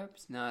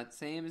Magikarp's not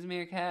same as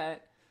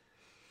meerkat.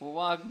 We'll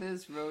walk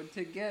this road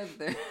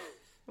together.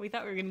 We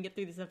thought we were gonna get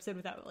through this episode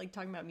without like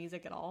talking about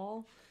music at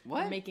all.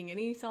 What? Or making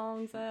any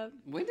songs up.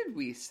 When did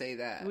we say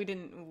that? We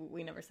didn't.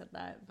 We never said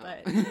that.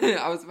 But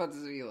I was about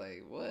to be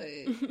like, what?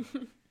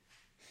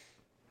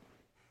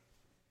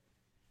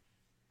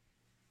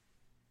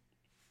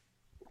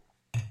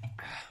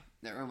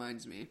 That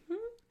reminds me.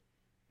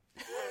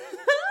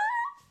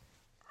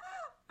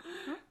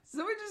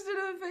 Someone just did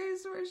a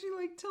face where she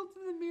like tilted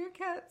the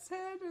meerkat's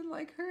head and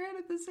like her head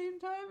at the same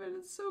time, and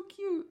it's so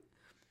cute.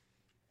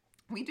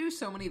 We do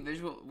so many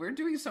we're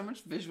doing so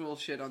much visual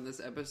shit on this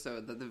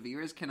episode that the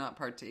viewers cannot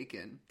partake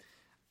in.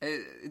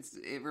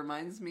 It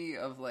reminds me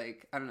of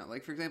like, I don't know,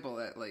 like for example,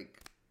 that like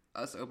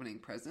us opening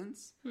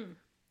presents.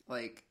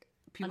 Like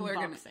people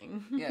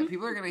Unboxing.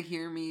 people are gonna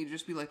hear me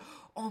just be like,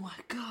 oh my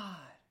god.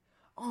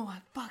 Oh my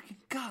fucking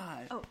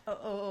god.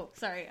 Oh,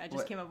 sorry. I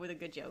just came up with a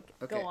good joke.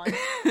 Okay. Go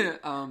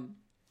on.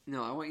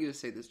 No, I want you to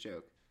say this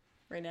joke.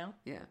 right now?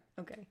 Yeah.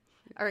 Okay.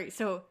 All right,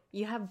 so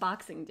you have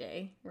Boxing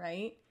Day,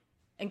 right?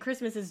 And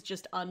Christmas is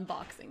just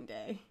Unboxing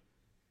Day.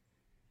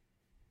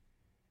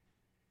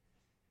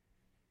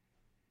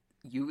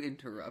 You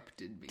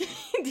interrupted me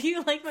Do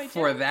you like my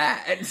for joke?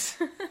 that.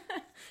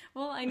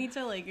 Well, I need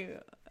to, like,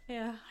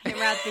 hammer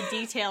out the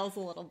details a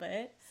little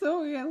bit.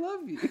 Zoe, I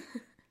love you.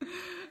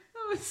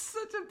 That was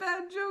such a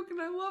bad joke,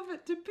 and I love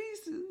it to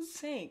pieces.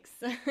 Thanks.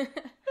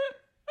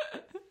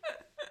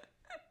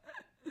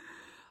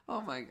 Oh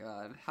my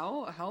god.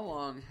 How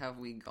long have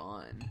we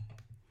gone?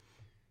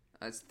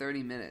 It's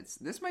 30 minutes.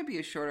 This might be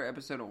a shorter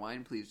episode of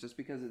Wine Please, just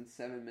because in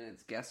 7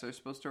 minutes guests are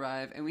supposed to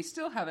arrive, and we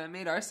still haven't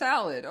made our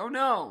salad. Oh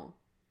no.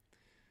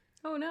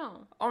 Oh,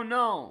 no. Oh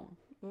no.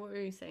 What were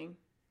you saying?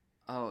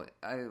 Oh,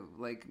 I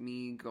like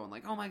me going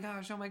like, oh my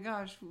gosh,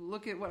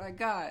 look at what I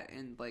got.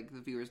 And like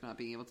the viewers not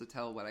being able to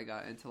tell what I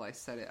got until I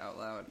said it out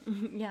loud.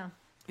 Yeah.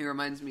 It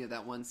reminds me of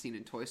that one scene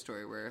in Toy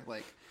Story where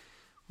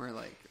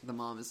the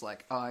mom is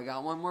like, oh, I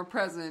got one more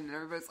present, and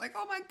everybody's like,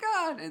 oh my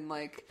god, and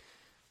like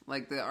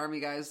the army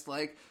guy's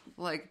like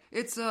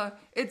it's a,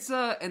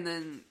 and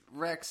then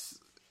Rex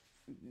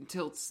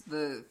tilts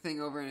the thing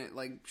over and it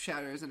like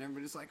shatters, and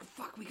everybody's like,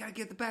 fuck, we gotta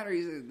get the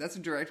batteries in. That's a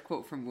direct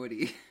quote from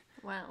Woody.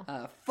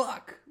 Wow.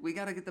 Fuck, we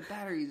gotta get the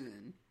batteries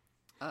in.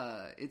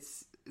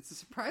 It's a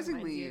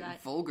surprisingly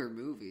vulgar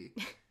movie.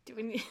 Do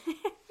we need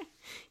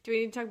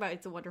to talk about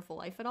It's a Wonderful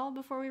Life at all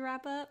before we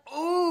wrap up?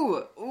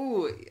 Ooh,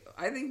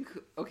 I think,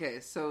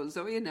 okay, so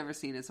Zoe had never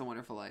seen It's a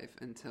Wonderful Life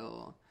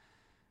until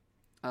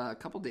a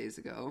couple days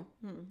ago.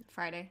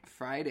 Friday.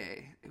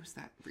 It was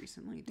that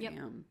recently? Yep.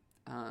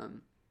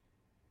 Damn.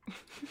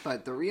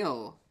 But the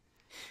real,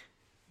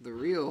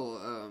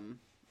 You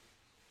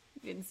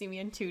didn't see me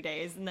in 2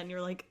 days, and then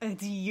you're like, a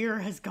year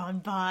has gone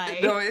by.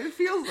 no, it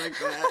feels like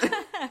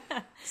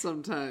that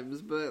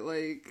sometimes, but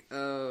like,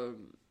 oh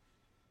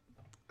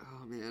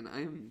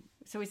man,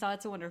 So we saw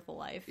It's a Wonderful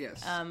Life.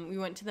 Yes. We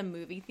went to the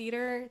movie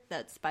theater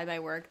that's by my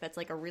work. That's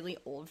like a really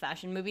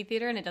old-fashioned movie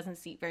theater, and it doesn't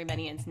seat very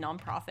many, and it's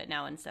nonprofit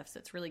now and stuff, so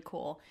it's really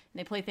cool. And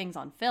they play things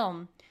on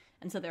film,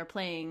 and so they're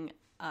playing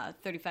a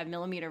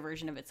 35mm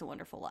version of It's a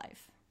Wonderful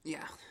Life.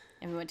 yeah.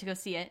 And we went to go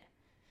see it.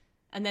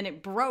 And then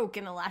it broke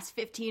in the last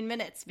 15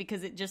 minutes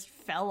because it just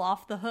fell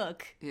off the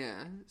hook.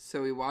 Yeah,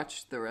 so we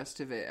watched the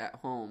rest of it at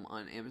home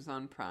on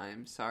Amazon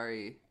Prime.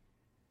 Sorry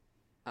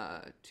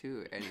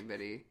to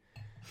anybody.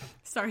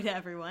 Sorry to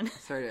everyone.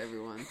 Sorry to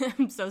everyone.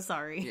 I'm so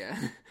sorry. Yeah.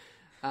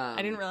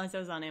 I didn't realize I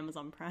was on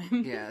Amazon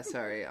Prime. Yeah,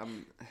 sorry.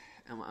 I'm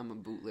a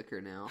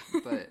bootlicker now,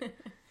 but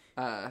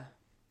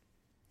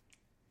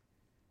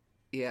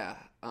yeah.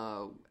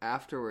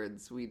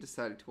 Afterwards, we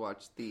decided to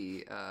watch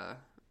the. I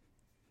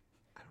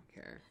don't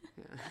care.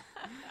 Yeah.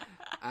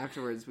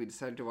 Afterwards, we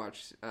decided to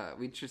watch.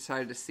 We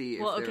decided to see.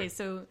 If well, okay,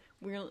 so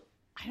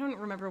I don't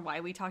remember why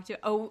we talked to.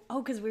 Oh,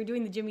 because we were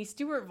doing the Jimmy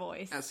Stewart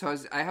voice. So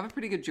I have a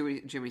pretty good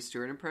Jimmy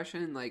Stewart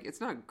impression. Like,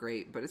 it's not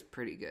great, but it's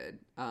pretty good.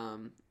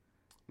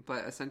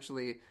 But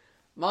essentially,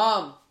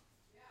 Mom,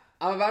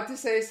 I'm about to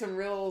say some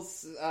real.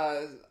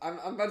 I'm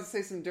about to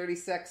say some dirty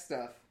sex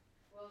stuff.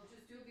 Well,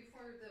 just do it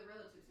before the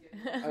relatives get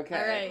here. Okay.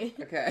 All right.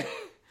 Okay.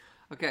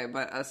 Okay,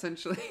 but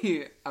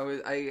essentially,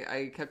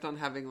 I kept on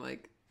having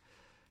like,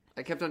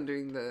 I kept on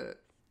doing the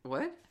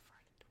what?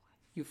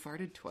 You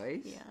farted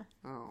twice? Yeah.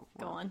 Oh.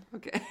 Go well, on.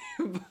 Okay.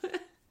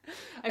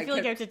 I feel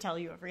like I have to tell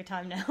you every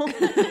time now.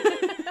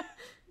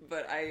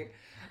 But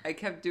I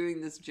kept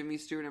doing this Jimmy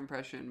Stewart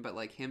impression, but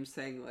like him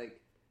saying like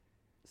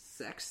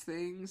sex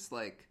things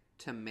like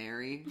to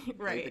Mary,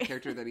 right? Like the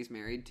character that he's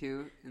married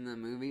to in the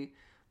movie.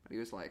 But he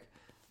was like,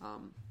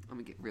 let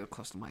me get real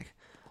close to the mic.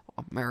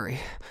 Oh, Mary,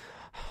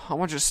 I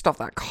want you to stuff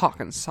that cock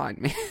inside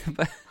me.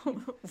 But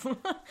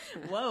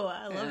whoa,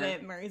 I love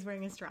it. Murray's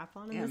wearing a strap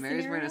on. yeah,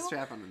 Mary's wearing a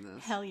strap on in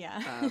this. Hell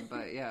yeah.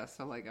 But yeah,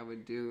 so like I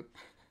would do.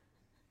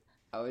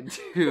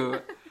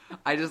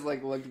 I just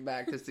like looked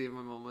back to see if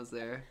my mom was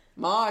there.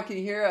 Ma, can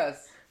you hear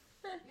us?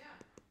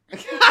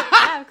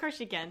 Yeah, of course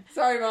you can.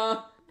 Sorry,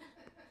 Mom.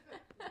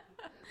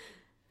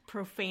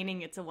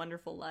 Profaning It's a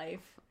Wonderful Life.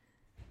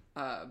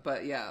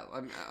 But yeah,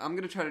 I'm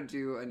gonna try to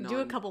do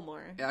a couple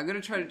more. Yeah, I'm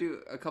gonna try to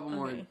do a couple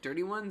more Okay.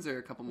 dirty ones or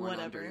a couple more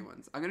Whatever. non-dirty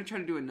ones. I'm gonna try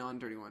to do a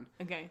non-dirty one.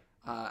 Okay.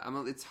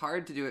 It's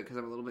hard to do it because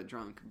I'm a little bit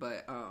drunk.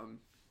 But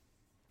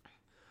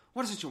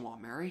what is it you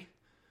want, Mary?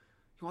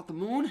 You want the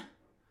moon?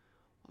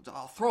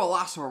 I'll throw a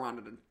lasso around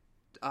it and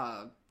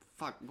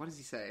fuck. What does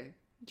he say?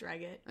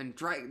 Drag it. And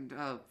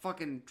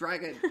fucking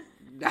drag it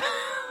down.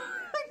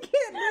 I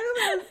can't do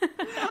this.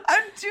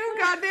 I'm too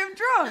goddamn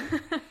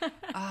drunk.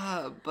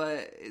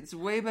 But it's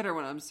way better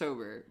when I'm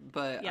sober.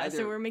 But Yeah,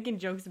 so we're making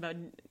jokes about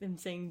him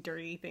saying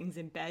dirty things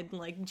in bed,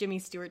 like Jimmy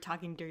Stewart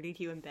talking dirty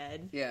to you in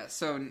bed. Yeah,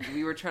 so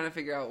we were trying to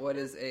figure out what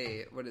would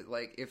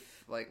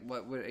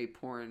a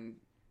porn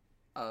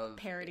of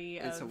Parody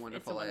It's of a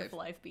Wonderful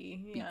Life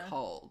be. Yeah.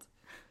 called.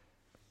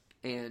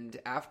 And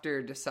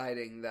after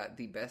deciding that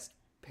the best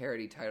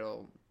parody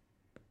title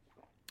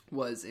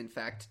was in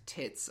fact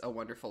Tits, A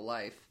Wonderful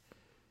Life,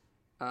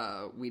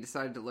 we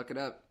decided to look it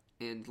up,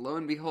 and lo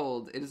and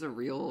behold, it is a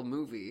real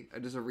movie.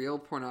 It is a real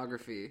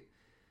pornography.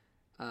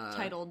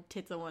 titled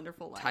Tits a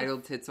Wonderful Life.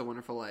 Titled Tits a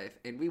Wonderful Life.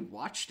 And we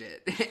watched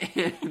it.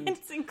 And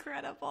it's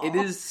incredible. It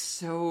is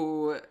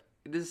so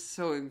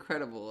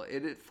incredible.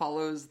 It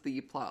follows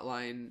the plot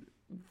line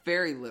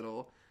very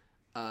little.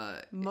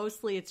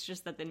 Mostly it's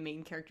just that the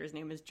main character's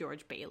name is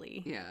George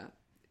Bailey. Yeah.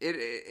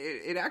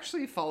 It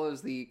actually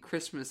follows the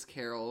Christmas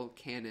Carol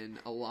canon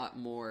a lot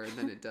more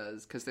than it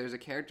does, because there's a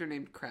character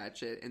named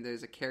Cratchit and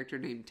there's a character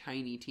named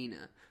Tiny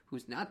Tina,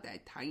 who's not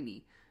that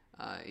tiny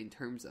in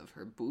terms of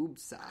her boob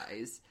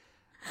size.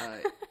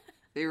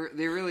 They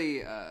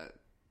really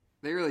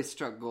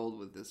struck gold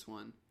with this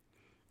one.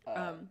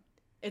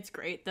 It's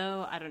great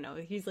though. I don't know.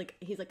 He's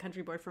a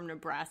country boy from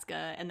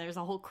Nebraska, and there's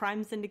a whole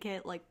crime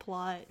syndicate like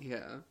plot.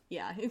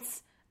 Yeah.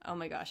 It's, oh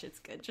my gosh, it's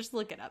good. Just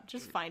look it up.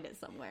 Just find it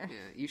somewhere. Yeah,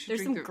 you should.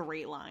 There's some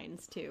great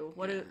lines too.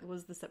 What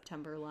was the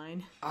September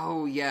line?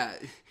 Oh yeah,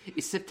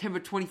 it's September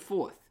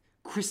 24th,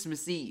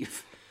 Christmas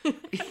Eve.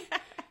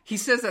 He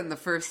says that in the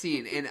first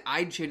scene, and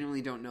I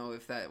genuinely don't know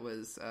if that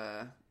was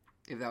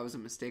a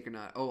mistake or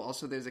not. Oh,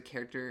 also there's a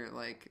character,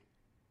 like,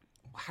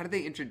 how did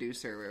they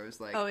introduce her? Where it was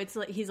like, oh, it's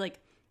like he's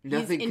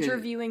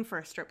interviewing for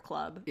a strip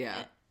club.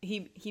 Yeah.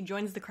 He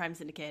joins the crime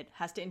syndicate,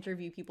 has to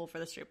interview people for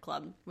the strip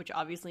club, which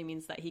obviously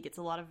means that he gets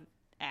a lot of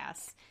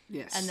ass.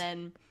 Yes. And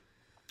then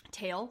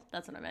Tail,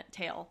 that's what I meant,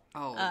 Tail.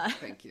 Oh,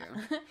 thank you.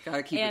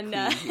 Gotta keep it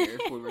clean here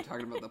when we're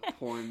talking about the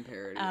porn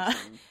parody.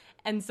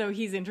 And so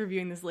he's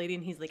interviewing this lady,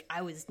 and he's like,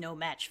 I was no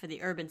match for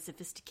the urban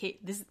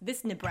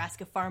this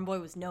Nebraska farm boy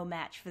was no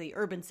match for the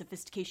urban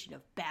sophistication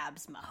of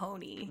Babs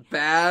Mahoney.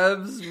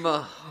 Babs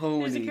Mahoney.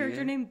 There's a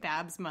character named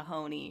Babs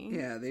Mahoney.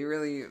 Yeah, they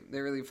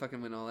really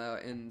fucking went all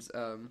out. And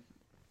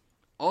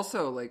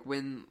also, like,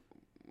 when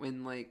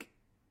like,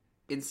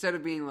 instead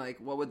of being like,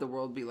 what would the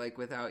world be like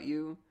without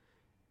you?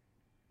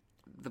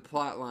 The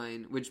plot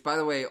line, which by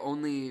the way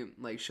only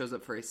like shows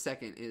up for a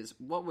second, is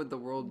what would the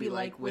world be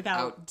like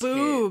without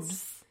boobs?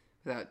 Tits?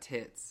 Without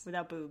tits.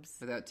 Without boobs.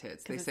 Without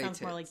tits. They say it sounds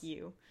tits. More like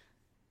you.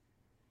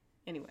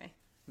 Anyway.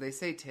 They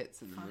say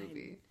tits in the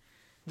movie.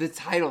 The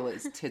title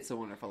is Tits a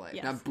Wonderful Life,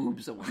 yes. Not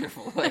Boobs a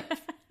Wonderful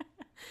Life.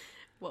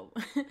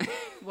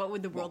 What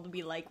would the world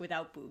be like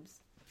without boobs?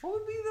 What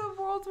would be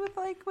the world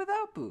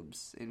without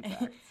boobs, in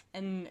fact?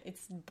 And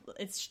it's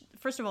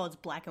first of all, it's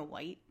black and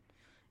white.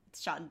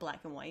 It's shot in black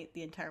and white,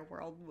 the entire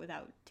world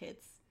without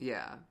tits.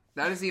 Yeah.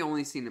 That is the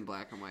only scene in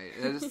black and white.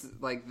 That is,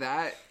 like,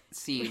 that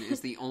scene is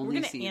the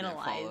only scene that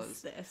follows. We're going to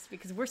analyze this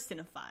because we're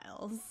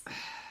cinephiles.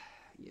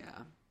 Yeah.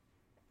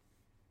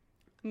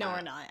 No,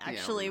 we're not.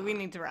 Actually, we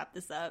need to wrap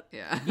this up.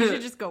 Yeah. You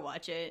should just go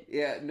watch it.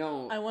 Yeah,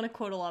 no. I want to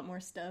quote a lot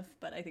more stuff,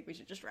 but I think we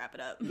should just wrap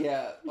it up.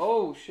 Yeah.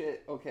 Oh,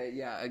 shit. Okay,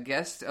 yeah. A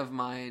guest of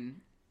mine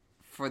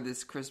for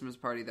this Christmas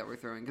party that we're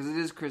throwing, because it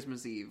is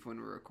Christmas Eve when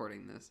we're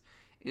recording this,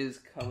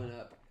 is coming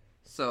up.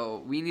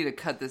 So we need to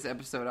cut this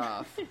episode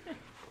off.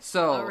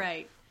 So, all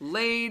right.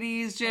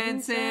 Ladies,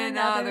 gents, and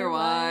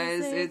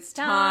otherwise, it's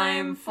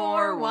time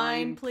for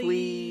wine,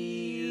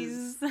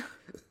 please.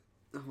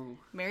 Oh.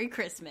 Merry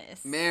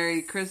Christmas.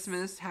 Merry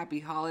Christmas. Happy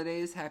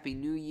holidays. Happy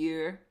New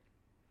Year.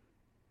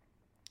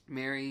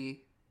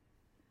 Merry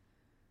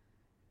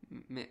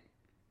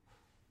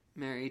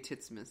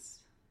Titsmas.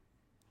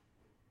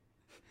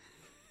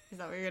 Is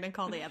that what you're going to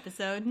call the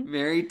episode?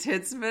 Merry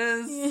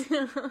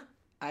Titsmas.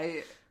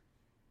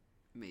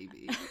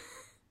 Maybe.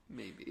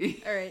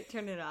 All right,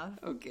 turn it off.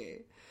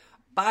 Okay.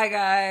 Bye,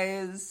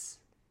 guys.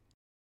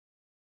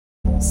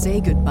 Say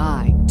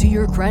goodbye to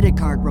your credit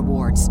card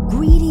rewards.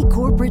 Greedy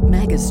corporate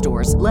mega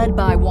stores, led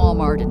by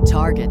Walmart and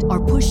Target,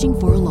 are pushing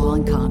for a law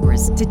in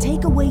Congress to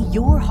take away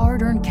your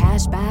hard-earned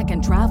cash back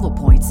and travel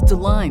points to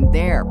line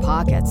their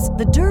pockets.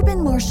 The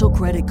Durbin-Marshall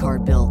credit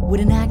card bill would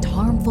enact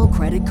harmful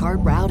credit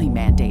card routing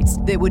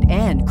mandates that would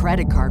end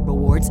credit card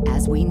rewards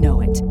as we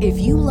know it. If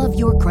you love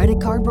your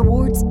credit card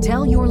rewards,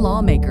 tell your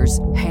lawmakers,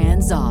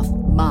 hands off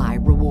my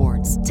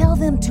rewards. Tell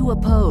them to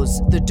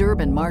oppose the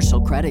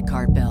Durbin-Marshall credit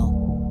card bill.